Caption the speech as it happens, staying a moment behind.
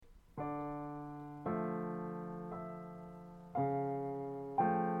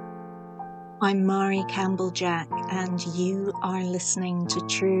I'm Mari Campbell-Jack, and you are listening to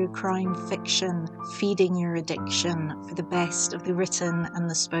True Crime Fiction, feeding your addiction for the best of the written and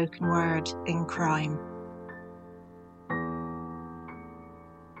the spoken word in crime.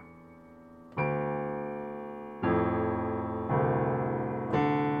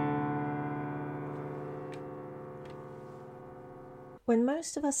 When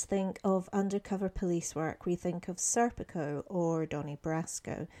most of us think of undercover police work, we think of Serpico or Donnie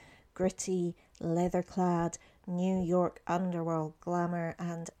Brasco. Gritty, leather-clad, New York underworld glamour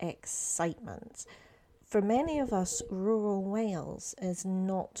and excitement. For many of us, rural Wales is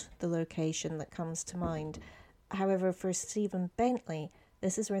not the location that comes to mind. However, for Stephen Bentley,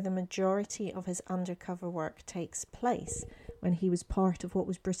 this is where the majority of his undercover work takes place, when he was part of what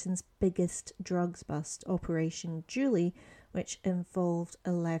was Britain's biggest drugs bust, Operation Julie, which involved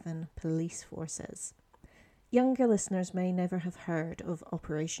 11 police forces. Younger listeners may never have heard of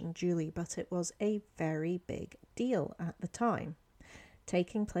Operation Julie, but it was a very big deal at the time.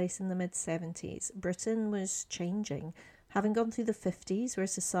 Taking place in the mid-70s, Britain was changing, having gone through the 50s, where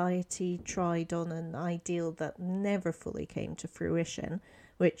society tried on an ideal that never fully came to fruition,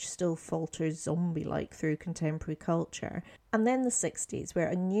 which still falters zombie-like through contemporary culture, and then the 60s, where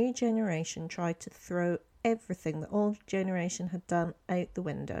a new generation tried to throw everything the old generation had done out the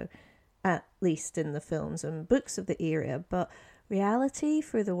window, at least in the films and books of the era, but reality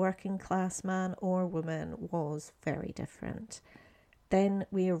for the working class man or woman was very different. Then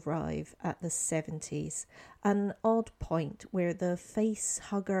we arrive at the 70s, an odd point where the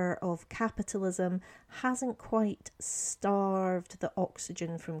face-hugger of capitalism hasn't quite starved the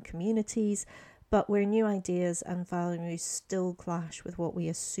oxygen from communities, but where new ideas and values still clash with what we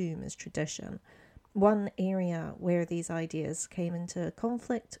assume is tradition. One area where these ideas came into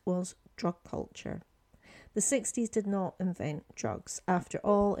conflict was drug culture. The 60s did not invent drugs. After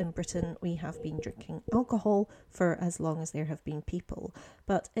all, in Britain, we have been drinking alcohol for as long as there have been people.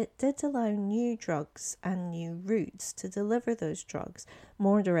 But it did allow new drugs and new routes to deliver those drugs,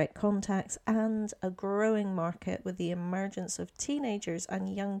 more direct contacts, and a growing market with the emergence of teenagers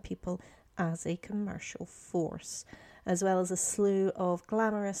and young people as a commercial force, as well as a slew of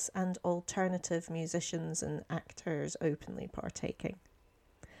glamorous and alternative musicians and actors openly partaking.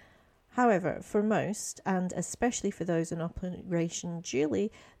 However, for most, and especially for those in Operation Julie,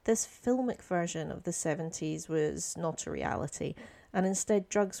 this filmic version of the 70s was not a reality, and instead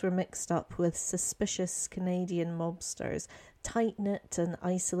drugs were mixed up with suspicious Canadian mobsters, tight-knit and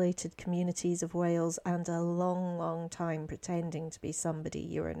isolated communities of Wales, and a long, long time pretending to be somebody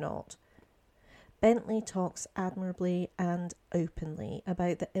you are not. Bentley talks admirably and openly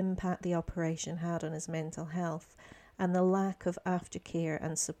about the impact the operation had on his mental health, and the lack of aftercare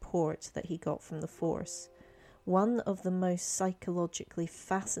and support that he got from the force. One of the most psychologically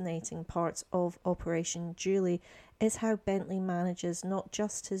fascinating parts of Operation Julie is how Bentley manages not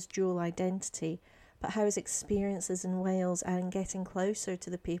just his dual identity, but how his experiences in Wales and getting closer to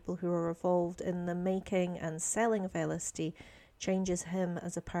the people who are involved in the making and selling of LSD changes him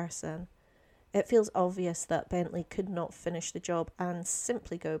as a person. It feels obvious that Bentley could not finish the job and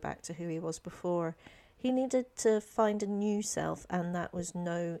simply go back to who he was before. He needed to find a new self, and that was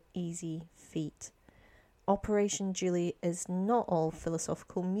no easy feat. Operation Julie is not all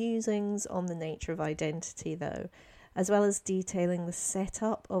philosophical musings on the nature of identity, though. As well as detailing the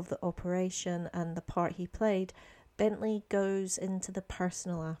setup of the operation and the part he played, Bentley goes into the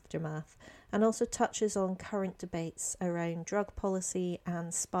personal aftermath and also touches on current debates around drug policy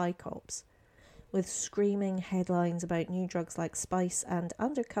and spy cops. With screaming headlines about new drugs like spice and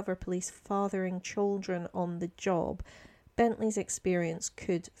undercover police fathering children on the job, Bentley's experience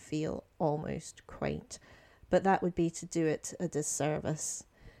could feel almost quaint, but that would be to do it a disservice.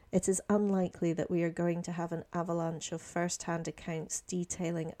 It is unlikely that we are going to have an avalanche of first-hand accounts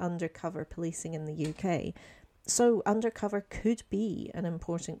detailing undercover policing in the UK, so undercover could be an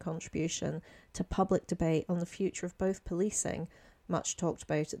important contribution to public debate on the future of both policing, much talked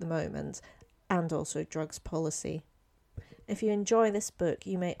about at the moment, and also drugs policy. If you enjoy this book,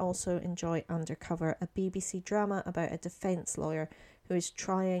 you may also enjoy Undercover, a BBC drama about a defence lawyer who is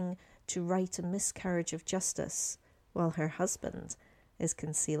trying to right a miscarriage of justice while her husband is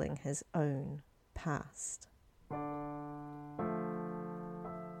concealing his own past.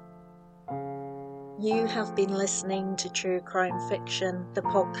 You have been listening to True Crime Fiction, the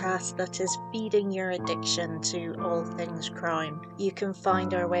podcast that is feeding your addiction to all things crime. You can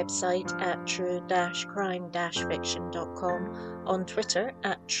find our website at true-crime-fiction.com, on Twitter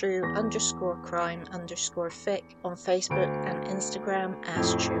at true_crime_fic, on Facebook and Instagram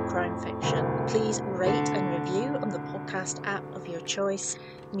as True Crime Fiction. Please rate and review on the podcast app of your choice.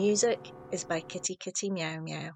 Music is by Kitty Kitty Meow Meow.